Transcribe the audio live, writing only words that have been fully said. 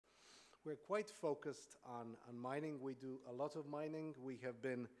we're quite focused on mining. We do a lot of mining. We have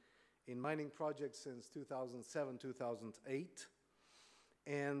been in mining projects since 2007, 2008.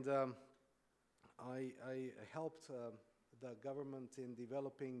 And I helped the government in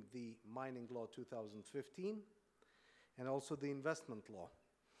developing the Mining Law 2015 and also the Investment Law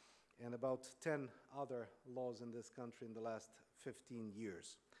and about 10 other laws in this country in the last 15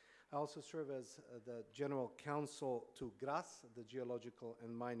 years. I also serve as the General Counsel to GRAS, the Geological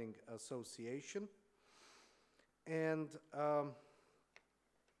and Mining Association. And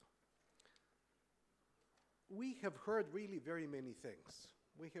we have heard really very many things.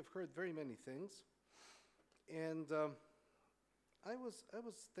 We have heard very many things. And I was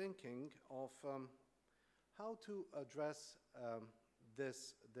thinking of how to address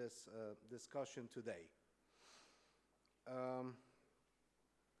this discussion today.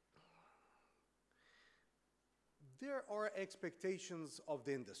 There are expectations of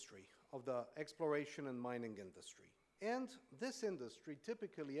the industry, of the exploration and mining industry. And this industry,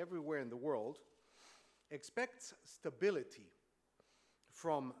 typically everywhere in the world, expects stability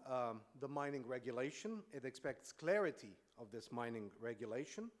from the mining regulation. It expects clarity of this mining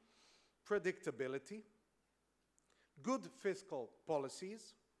regulation, predictability, good fiscal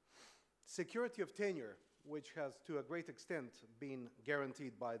policies, security of tenure, which has to a great extent been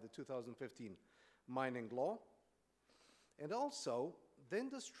guaranteed by the 2015 mining law. And also, the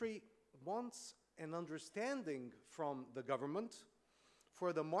industry wants an understanding from the government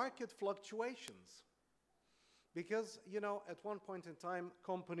for the market fluctuations. Because, you know, at one point in time,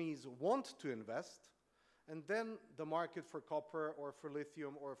 companies want to invest, and then the market for copper or for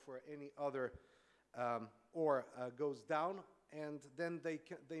lithium or for any other ore goes down, and then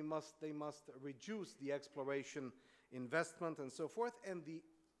they must reduce the exploration investment and so forth, and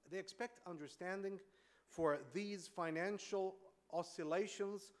they expect understanding for these financial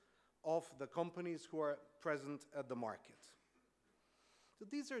oscillations of the companies who are present at the market. So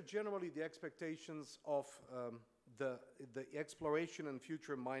these are generally the expectations of the exploration and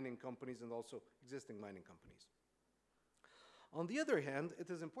future mining companies and also existing mining companies. On the other hand, it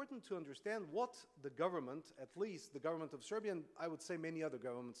is important to understand what the government, at least the government of Serbia, and I would say many other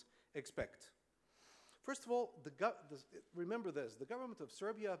governments, expect. First of all, remember this, the government of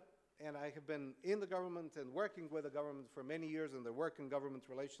Serbia, and I have been in the government and working with the government for many years, and they work in government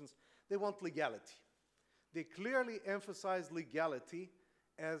relations, they want legality. They clearly emphasize legality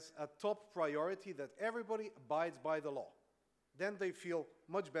as a top priority, that everybody abides by the law. Then they feel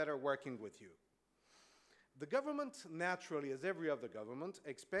much better working with you. The government, naturally, as every other government,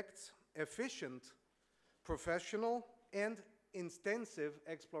 expects efficient, professional, and intensive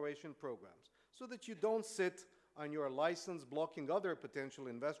exploration programs, so that you don't sit on your license blocking other potential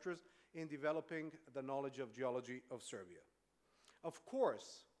investors in developing the knowledge of geology of Serbia. Of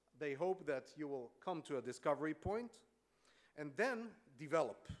course, they hope that you will come to a discovery point and then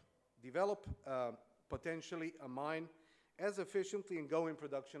develop potentially a mine as efficiently and go in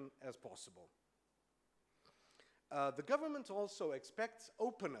production as possible. The government also expects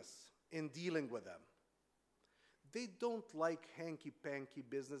openness in dealing with them. They don't like hanky-panky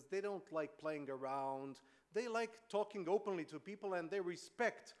business. They don't like playing around. They like talking openly to people, and they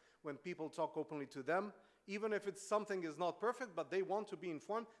respect when people talk openly to them, even if it's something is not perfect, but they want to be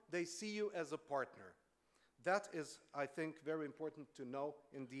informed. They see you as a partner. That is, I think, very important to know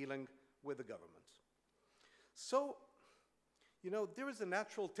in dealing with the government. So, you know, there is a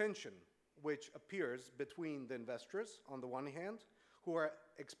natural tension which appears between the investors, on the one hand, who are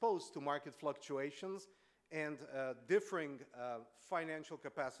exposed to market fluctuations and differing financial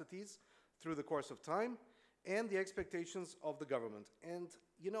capacities through the course of time, and the expectations of the government. And,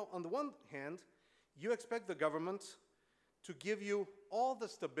 you know, on the one hand, you expect the government to give you all the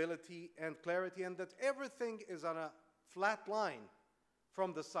stability and clarity, and that everything is on a flat line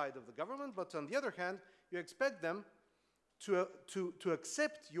from the side of the government. But on the other hand, you expect them to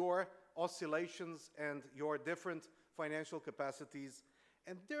accept your oscillations and your different financial capacities.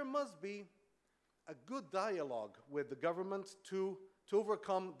 And there must be a good dialogue with the government to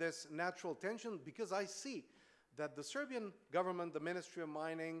overcome this natural tension, because I see that the Serbian government, the Ministry of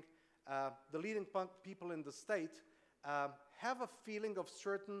Mining, the leading people in the state have a feeling of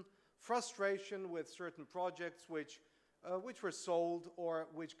certain frustration with certain projects which were sold or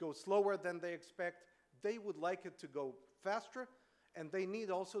which go slower than they expect. They would like it to go faster, and they need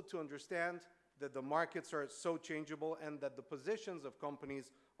also to understand that the markets are so changeable and that the positions of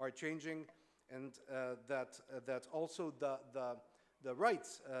companies are changing, and that also the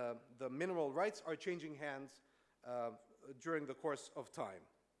rights, the mineral rights are changing hands during the course of time.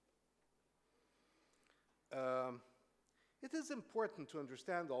 It is important to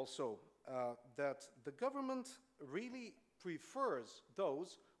understand also that the government really prefers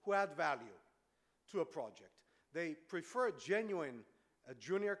those who add value to a project. They prefer genuine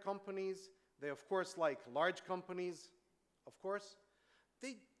junior companies. They, of course, like large companies, of course.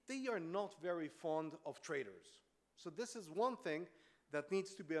 They are not very fond of traders. So this is one thing that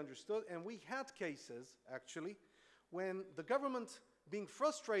needs to be understood. And we had cases, actually, when the government, being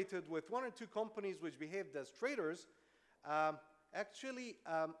frustrated with one or two companies which behaved as traders, actually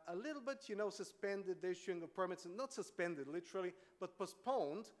a little bit, suspended the issuing of permits, and not suspended literally, but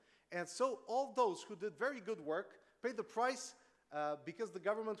postponed. And so all those who did very good work paid the price because the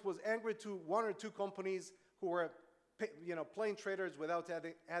government was angry to one or two companies who were, plain traders without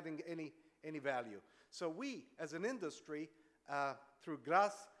adding any value. So we, as an industry, through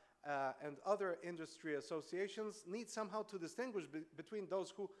GRAS and other industry associations, need somehow to distinguish between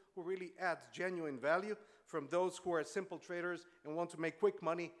those who really add genuine value from those who are simple traders and want to make quick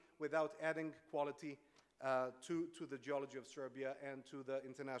money without adding quality to the geology of Serbia and to the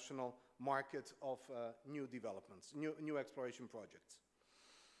international market of new developments, new exploration projects.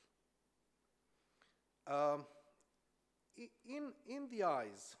 In the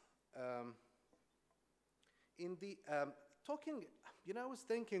eyes, talking, I was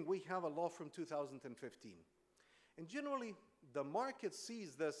thinking we have a law from 2015. And generally, the market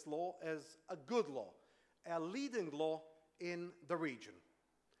sees this law as a good law, a leading law in the region.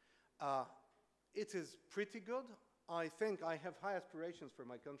 It is pretty good. I think I have high aspirations for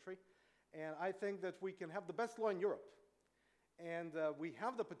my country, and I think that we can have the best law in Europe. And we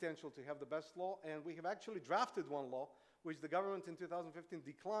have the potential to have the best law, and we have actually drafted one law, which the government in 2015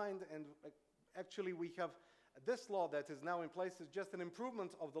 declined, and actually we have this law that is now in place is just an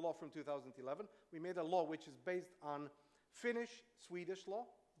improvement of the law from 2011. We made a law which is based on Finnish, Swedish law,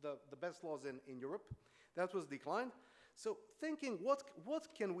 the best laws in Europe. That was declined. So thinking, what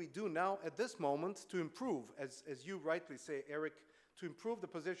can we do now at this moment to improve, as you rightly say, Eric, to improve the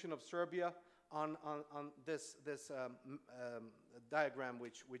position of Serbia on this diagram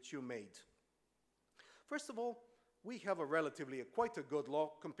which you made? First of all, we have quite a good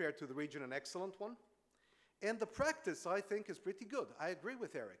law compared to the region, an excellent one. And the practice, I think, is pretty good. I agree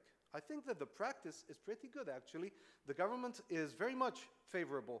with Eric. I think that the practice is pretty good, actually. The government is very much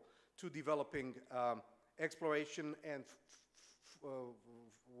favorable to developing exploration and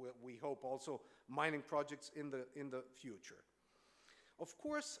we hope also mining projects in the future. Of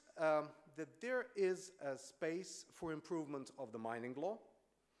course, that there is a space for improvement of the mining law.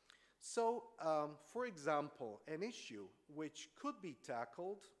 So, for example, an issue which could be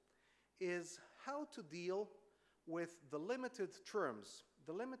tackled is how to deal with the limited terms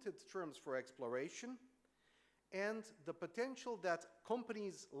for exploration and the potential that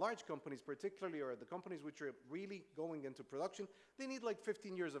companies, large companies particularly, or the companies which are really going into production, they need like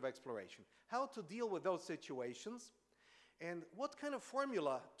 15 years of exploration. How to deal with those situations and what kind of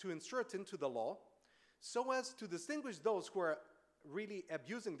formula to insert into the law so as to distinguish those who are really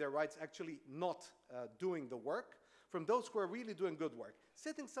abusing their rights, actually not doing the work, from those who are really doing good work.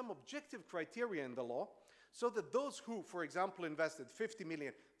 Setting some objective criteria in the law so that those who, for example, invested 50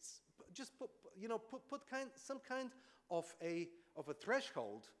 million, just put some kind of a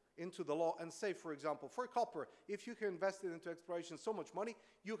threshold into the law and say, for example, for copper, if you have invested into exploration so much money,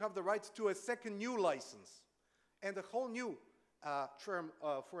 you have the right to a second new license and a whole new term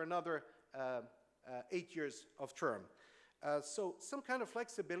for another 8 years of term. So some kind of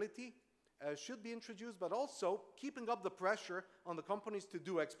flexibility should be introduced, but also keeping up the pressure on the companies to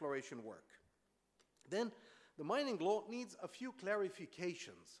do exploration work. Then the mining law needs a few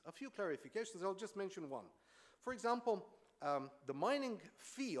clarifications. I'll just mention one. For example, the mining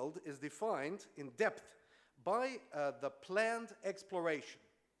field is defined in depth by the planned exploration.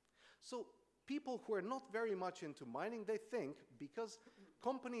 So people who are not very much into mining, they think because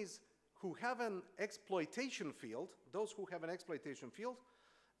companies who have an exploitation field, those who have an exploitation field,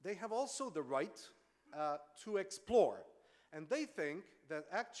 they have also the right to explore. And they think that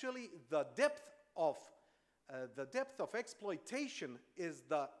actually the depth of exploitation is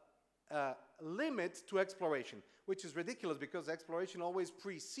the limit to exploration, which is ridiculous because exploration always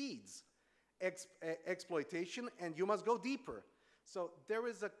precedes exploitation and you must go deeper. So there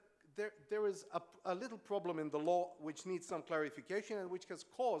is a little problem in the law which needs some clarification and which has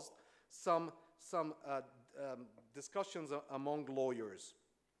caused some discussions among lawyers.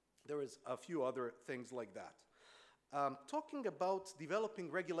 There is a few other things like that. Talking about developing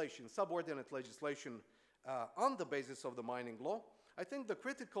regulation, subordinate legislation on the basis of the mining law, I think the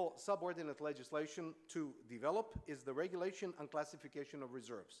critical subordinate legislation to develop is the regulation on classification of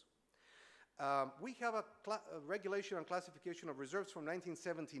reserves. We have a regulation on classification of reserves from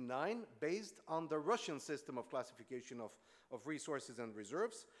 1979 based on the Russian system of classification of resources and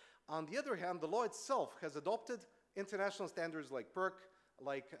reserves. On the other hand, the law itself has adopted international standards like PERC,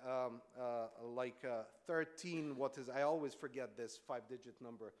 like 13, I always forget this 5-digit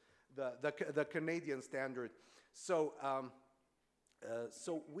number, the Canadian standard. So,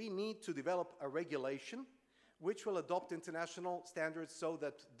 so we need to develop a regulation which will adopt international standards so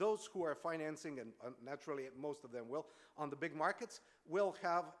that those who are financing, and naturally most of them will, on the big markets, will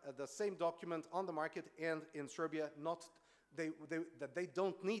have the same document on the market and in Serbia, that they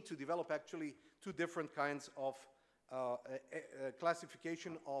don't need to develop actually two different kinds of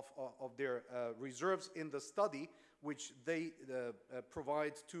classification of their reserves in the study which they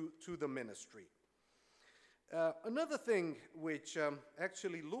provide to the ministry. Another thing which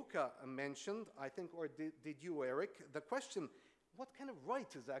actually Luka mentioned, I think, or did you, Eric, the question, what kind of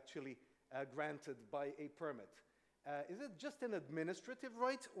right is actually granted by a permit? Is it just an administrative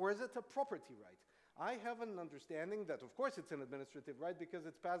right, or is it a property right? I have an understanding that, of course, it's an administrative right because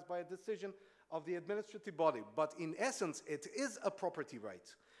it's passed by a decision of the administrative body, but in essence, it is a property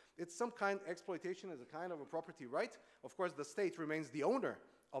right. It's some kind, exploitation is a kind of a property right. Of course, the state remains the owner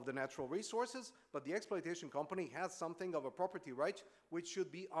of the natural resources, but the exploitation company has something of a property right which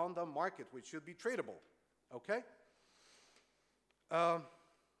should be on the market, which should be tradable, okay?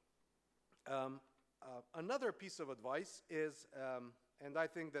 Another piece of advice is, and I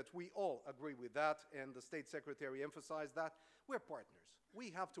think that we all agree with that, and the State Secretary emphasized that, we're partners.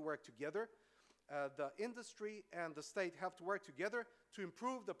 We have to work together. The industry and the state have to work together to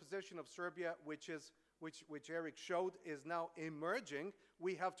improve the position of Serbia, which Eric showed is now emerging.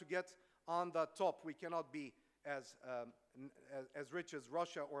 We have to get on the top. We cannot be as rich as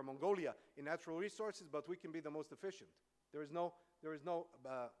Russia or Mongolia in natural resources, but we can be the most efficient. There is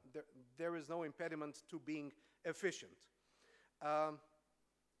no impediment to being efficient. Of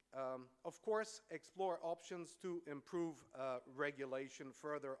course, explore options to improve regulation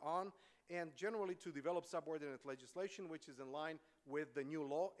further on, and generally to develop subordinate legislation which is in line with the new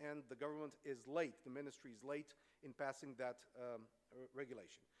law, and the government is late, the ministry is late in passing that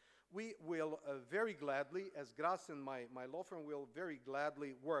regulation. We will very gladly, as Gras and my law firm, will very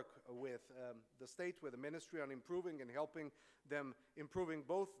gladly work with the state, with the ministry on improving and helping them improving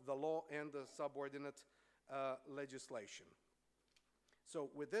both the law and the subordinate legislation. So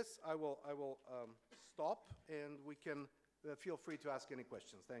with this, I will stop, and we can feel free to ask any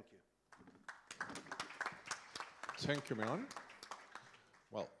questions. Thank you. Thank you, Milan.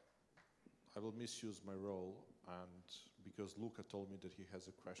 Well, I will misuse my role, and because Luka told me that he has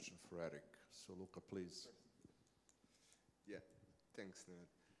a question for Eric. So Luka, please. Yeah, thanks, Nenad.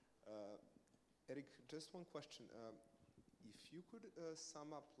 Eric, just one question. If you could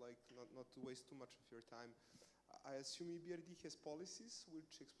sum up, like not to waste too much of your time, I assume EBRD has policies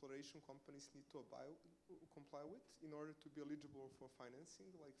which exploration companies need to comply with in order to be eligible for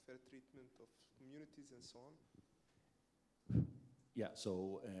financing, like fair treatment of communities and so on? Yeah,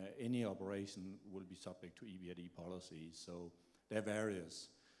 so any operation will be subject to EBRD policies. So there are various.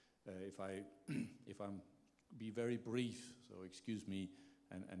 If I'm be very brief, so excuse me,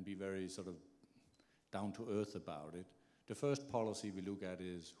 and be very sort of down to earth about it. The first policy we look at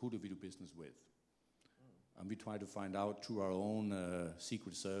is who do we do business with? And we try to find out through our own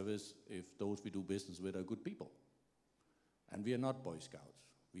secret service if those we do business with are good people. And we are not Boy Scouts.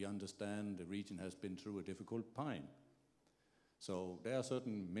 We understand the region has been through a difficult time. So there are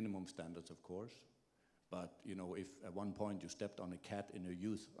certain minimum standards, of course. But, you know, if at one point you stepped on a cat in your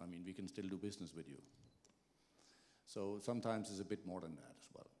youth, I mean, we can still do business with you. So sometimes it's a bit more than that as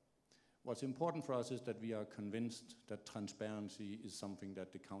well. What's important for us is that we are convinced that transparency is something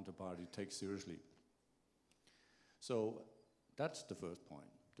that the counterparty takes seriously. So that's the first point.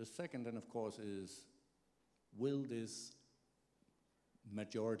 The second, then, of course, is will this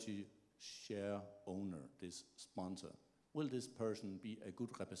majority share owner, this sponsor, will this person be a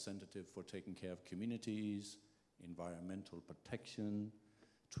good representative for taking care of communities, environmental protection,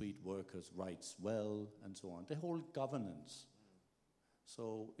 treat workers' rights well, and so on, the whole governance.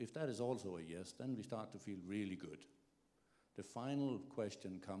 So if that is also a yes, then we start to feel really good. The final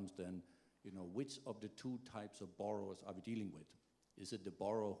question comes then, you know, which of the two types of borrowers are we dealing with? Is it the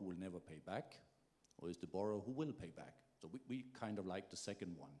borrower who will never pay back, or is the borrower who will pay back? So we kind of like the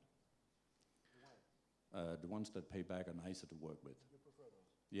second one. The ones that pay back are nicer to work with. You prefer those?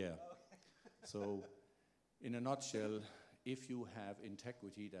 Yeah. Oh, okay. So in a nutshell, if you have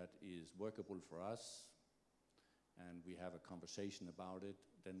integrity that is workable for us, and we have a conversation about it,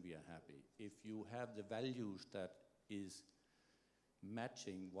 then we are happy. If you have the values that is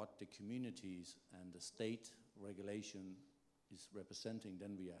matching what the communities and the state regulation is representing,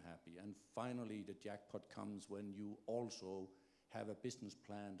 then we are happy. And finally, the jackpot comes when you also have a business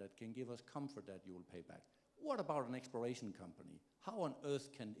plan that can give us comfort that you will pay back. What about an exploration company? How on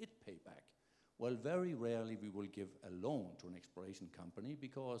earth can it pay back? Well, very rarely we will give a loan to an exploration company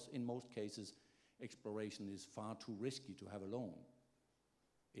because in most cases, exploration is far too risky to have a loan.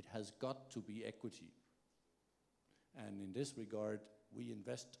 It has got to be equity. And in this regard, we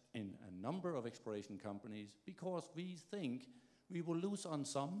invest in a number of exploration companies because we think we will lose on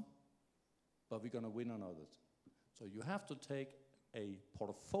some, but we're going to win on others. So you have to take a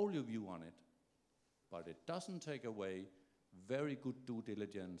portfolio view on it, but it doesn't take away very good due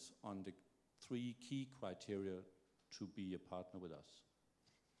diligence on the 3 key criteria to be a partner with us.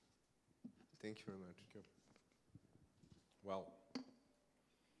 Thank you very much. Thank you. Well,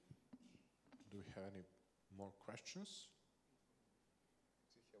 do we have any more questions?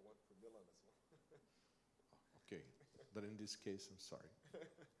 Actually, I have one for Milan as well. Okay, then in this case, I'm sorry.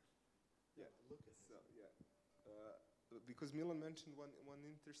 Yeah, Luka. So, yeah. Because Milan mentioned one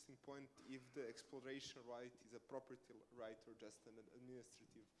interesting point, if the exploration right is a property right or just an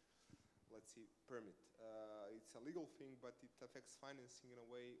administrative, let's say, permit. It's a legal thing, but it affects financing in a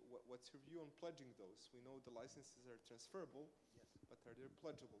way. What's your view on pledging those? We know the licenses are transferable, yes, but are they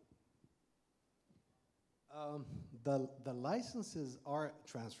pledgeable? The licenses are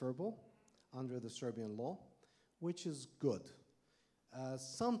transferable under the Serbian law, which is good.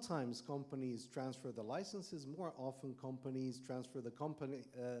 Sometimes companies transfer the licenses. More often, companies transfer the companies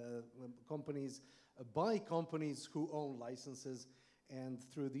buy companies who own licenses, and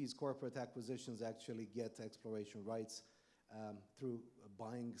through these corporate acquisitions, actually get exploration rights through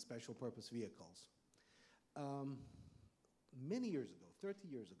buying special purpose vehicles. Many years ago, 30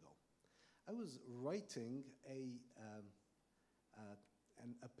 years ago, I was writing a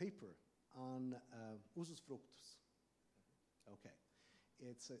paper on usufructus. Okay.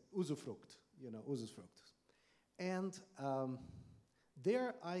 It's usufruct, you know, usufructus. And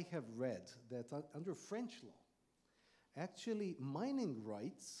there I have read that under French law, actually mining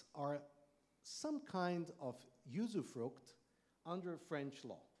rights are some kind of usufruct under French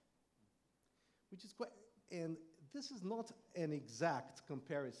law, which is quite, and this is not an exact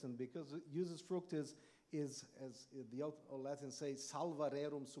comparison because usufruct is as the old Latin say, salva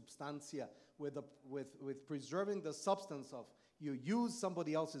rerum substantia, with preserving the substance of, you use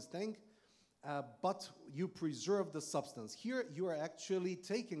somebody else's thing, but you preserve the substance. Here, you are actually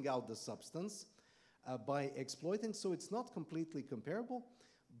taking out the substance by exploiting, so it's not completely comparable,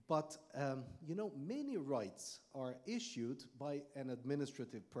 but you know, many rights are issued by an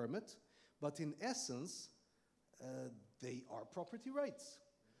administrative permit, but in essence, they are property rights.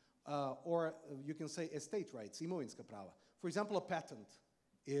 Or you can say estate rights, imovinska prava. For example, a patent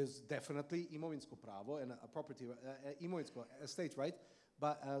is definitely imovinsko pravo and a property, imovinsko estate right,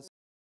 but